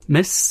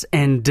Mis-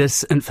 and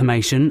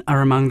disinformation are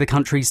among the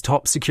country's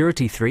top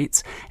security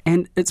threats,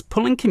 and it's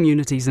pulling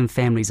communities and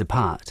families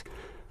apart.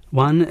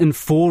 1 in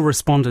 4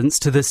 respondents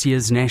to this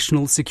year's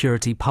National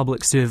Security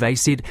Public Survey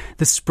said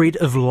the spread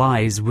of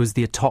lies was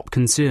their top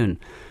concern.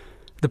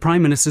 The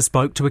Prime Minister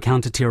spoke to a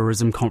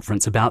counter-terrorism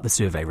conference about the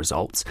survey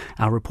results.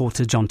 Our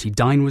reporter Jonty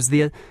Dine was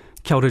there.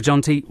 Kia ora,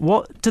 Jonty.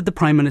 What did the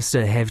Prime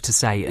Minister have to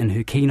say in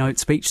her keynote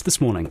speech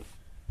this morning?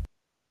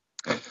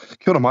 Kia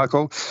ora,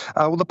 Michael.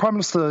 The Prime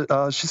Minister,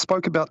 she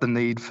spoke about the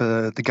need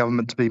for the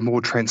government to be more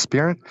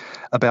transparent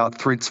about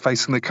threats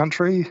facing the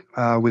country,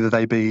 whether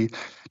they be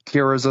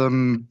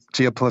terrorism,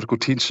 geopolitical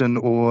tension,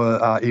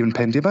 or even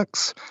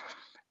pandemics.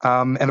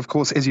 And of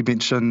course, as you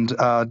mentioned,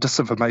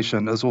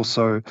 disinformation is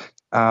also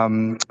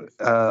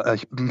a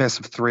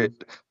massive threat,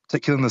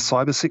 particularly in the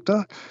cyber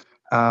sector.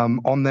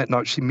 On that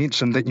note, she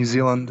mentioned that New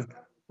Zealand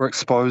were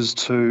exposed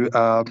to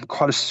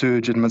quite a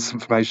surge in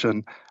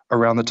misinformation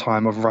around the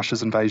time of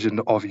Russia's invasion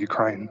of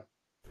Ukraine.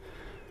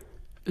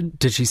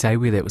 Did she say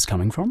where that was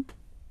coming from?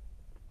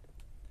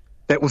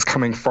 That was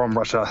coming from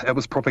Russia. It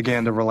was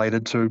propaganda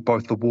related to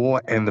both the war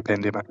and the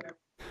pandemic.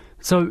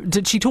 So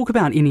did she talk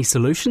about any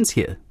solutions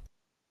here?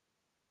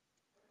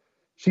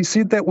 She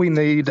said that we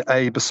need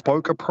a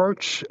bespoke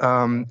approach,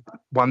 one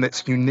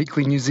that's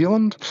uniquely New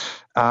Zealand.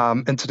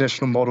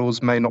 International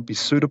models may not be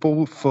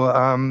suitable for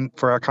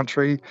our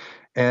country.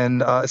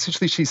 And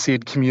essentially she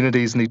said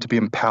communities need to be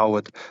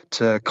empowered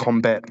to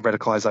combat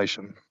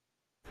radicalisation.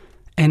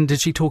 And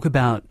did she talk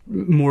about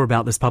more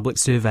about this public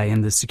survey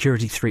and the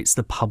security threats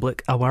the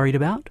public are worried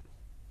about?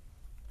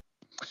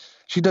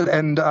 She did,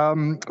 and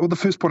the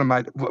first point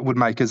I would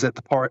make is that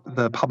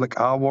the public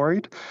are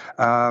worried.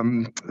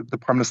 The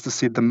Prime Minister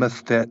said the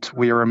myth that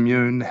we are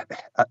immune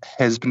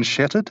has been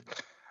shattered.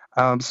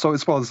 So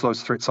as well as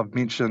those threats I've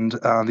mentioned,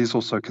 there's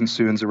also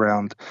concerns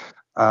around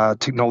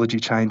technology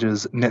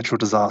changes, natural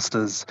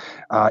disasters,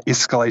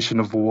 escalation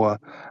of war,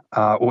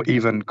 or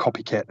even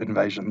copycat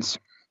invasions.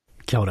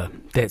 Kia ora.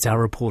 That's our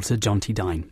reporter Jonty Dine.